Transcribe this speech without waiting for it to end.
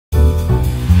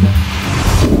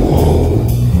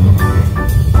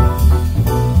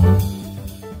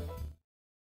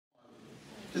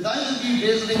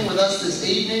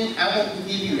I want to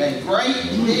give you a great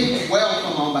big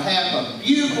welcome on behalf of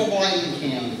beautiful Bladen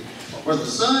County, where the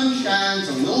sun shines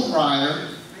a little brighter,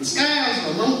 the sky is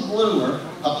a little bluer,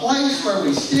 a place where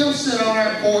we still sit on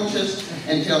our porches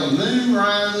until the moon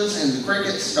rises and the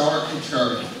crickets start to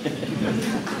chirp.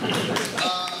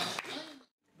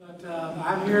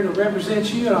 I'm here to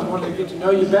represent you, and I want to get to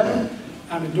know you better.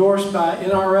 I'm endorsed by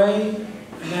NRA,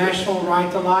 the National Right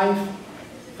to Life,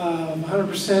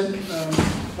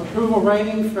 100% approval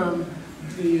rating from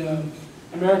the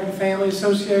American Family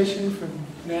Association, from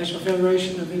the National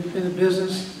Federation of Independent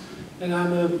Business, and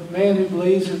I'm a man who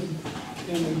believes in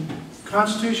the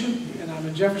Constitution, and I'm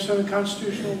a Jeffersonian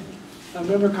constitutional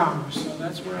member of Congress, so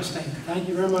that's where I stand. Thank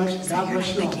you very much. God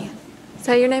bless you all.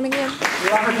 Say your name again.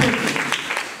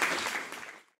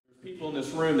 People in this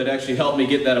room that actually helped me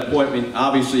get that appointment.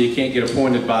 Obviously, you can't get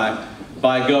appointed by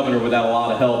a governor without a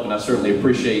lot of help, and I certainly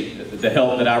appreciate the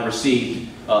help that I received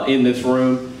in this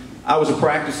room. I was a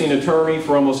practicing attorney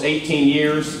for almost 18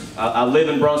 years. I live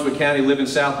in Brunswick County, live in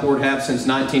Southport, have since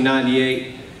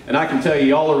 1998, and I can tell you,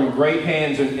 y'all are in great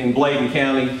hands in Bladen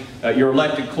County. Your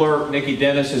elected clerk, Nikki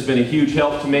Dennis, has been a huge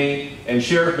help to me, and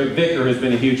Sheriff McVicker has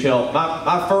been a huge help.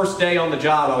 My first day on the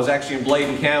job, I was actually in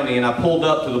Bladen County, and I pulled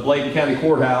up to the Bladen County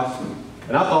Courthouse,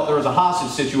 and I thought there was a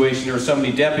hostage situation. There were so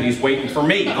many deputies waiting for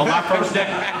me on my first day.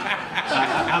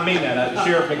 I mean that.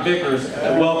 Sheriff McVicker has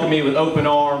welcomed me with open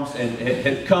arms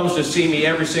and comes to see me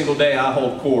every single day I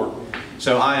hold court.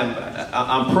 So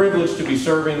I'm privileged to be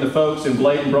serving the folks in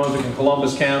Bladen, Brunswick, and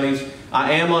Columbus counties.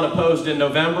 I am unopposed in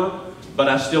November, but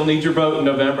I still need your vote in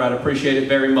November. I'd appreciate it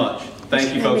very much.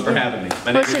 Thank you folks for having me.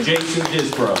 My name is Jason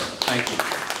Disbro. Thank you.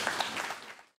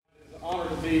 It's an honor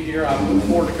to be here. I've looked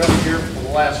forward to coming here for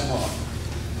the last month.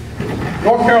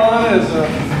 North Carolina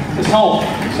is home.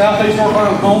 Southeast North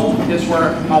Carolina is home. It's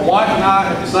where my wife and I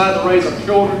have decided to raise our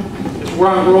children. It's where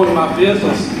I'm growing my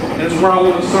business, and it's where I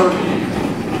want to serve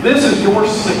you. This is your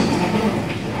seat.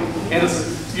 And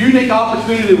it's a unique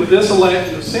opportunity with this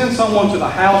election to send someone to the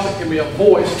House that can be a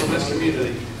voice for this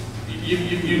community.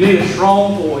 You need a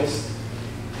strong voice.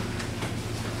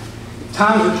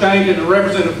 Times are changing, and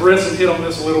Representative Brisson hit on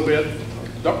this a little bit.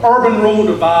 The urban-rural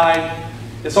divide,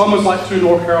 it's almost like two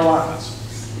North Carolinas.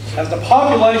 As the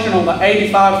population on the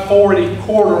 85-40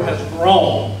 corridor has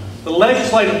grown, the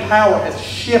legislative power has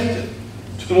shifted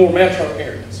to the more metro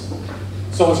areas.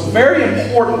 So it's very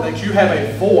important that you have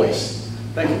a voice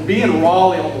that can be in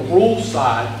Raleigh on the rural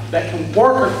side that can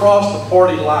work across the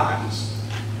party lines.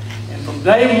 And from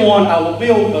day one, I will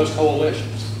build those coalitions.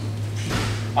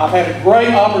 I've had a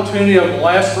great opportunity over the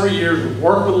last 3 years to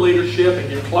work with leadership and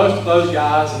get close to those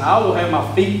guys, and I will have my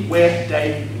feet wet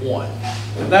day one.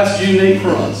 And that's unique for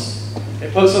us.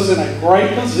 It puts us in a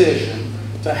great position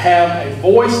to have a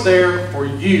voice there for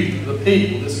you, the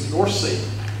people. This is your seat.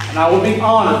 And I would be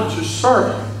honored to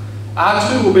serve you. I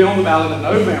too will be on the ballot in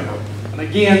November. And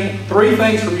again, 3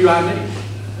 things from you I need.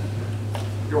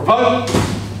 Your vote,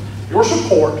 your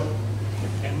support,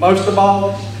 and most of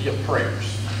all, your prayers.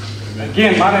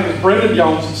 Again, my name is Brendan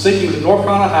Jones, seeking the North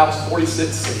Carolina House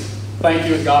 46th seat. Thank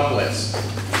you and God bless.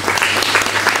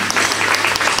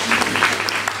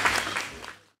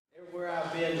 Everywhere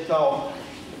I've been to talk,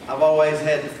 I've always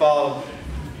had to follow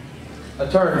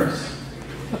attorneys.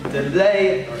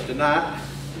 Today, or tonight,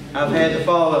 I've had to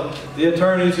follow the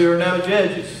attorneys who are now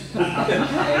judges.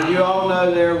 And you all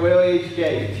know they're well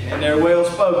educated and they're well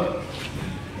spoken.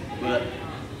 But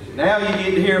now you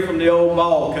get to hear from the old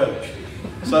ball coach.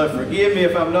 So forgive me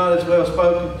if I'm not as well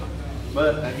spoken,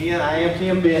 but again, I am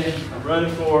Tim Bennett. I'm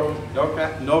running for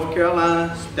North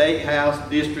Carolina State House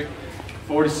District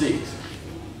 46.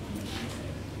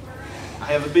 I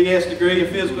have a BS degree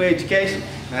in physical education.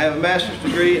 I have a master's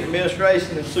degree in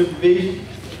administration and supervision.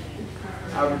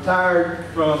 I retired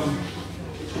from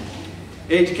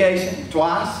education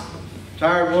twice.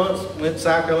 Retired once, went to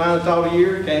South Carolina, taught a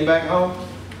year, came back home,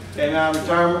 came out of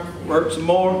retirement, worked some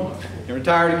more, and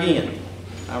retired again.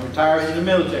 I retired in the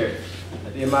military. I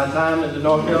did my time in the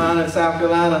North Carolina and South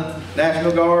Carolina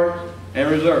National Guard and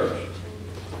Reserves.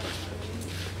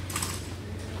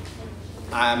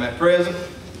 I am at present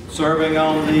serving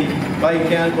on the Bladen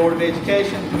County Board of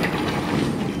Education.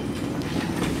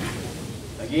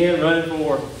 Again, running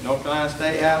for North Carolina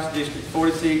State House District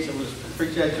 46. I would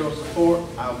appreciate your support.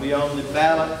 I'll be on the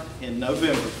ballot in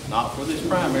November, not for this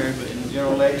primary, but in the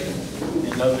general election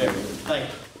in November. Thank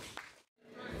you.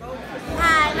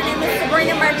 Hi, my name is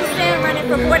Sabrina Murchison, running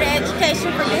for Board of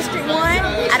Education for District 1.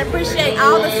 I'd appreciate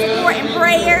all the support and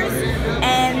prayers,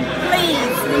 and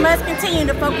please, we must continue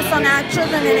to focus on our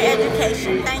children and their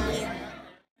education. Thank you.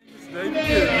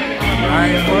 I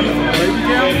am running for Bladen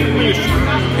County District,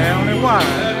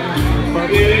 countywide,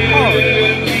 Republican Party.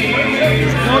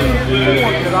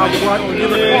 point that I would like to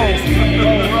get across.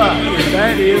 And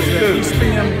that is that we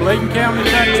spend Bladen County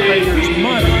taxpayers'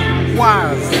 money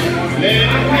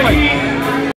wisely.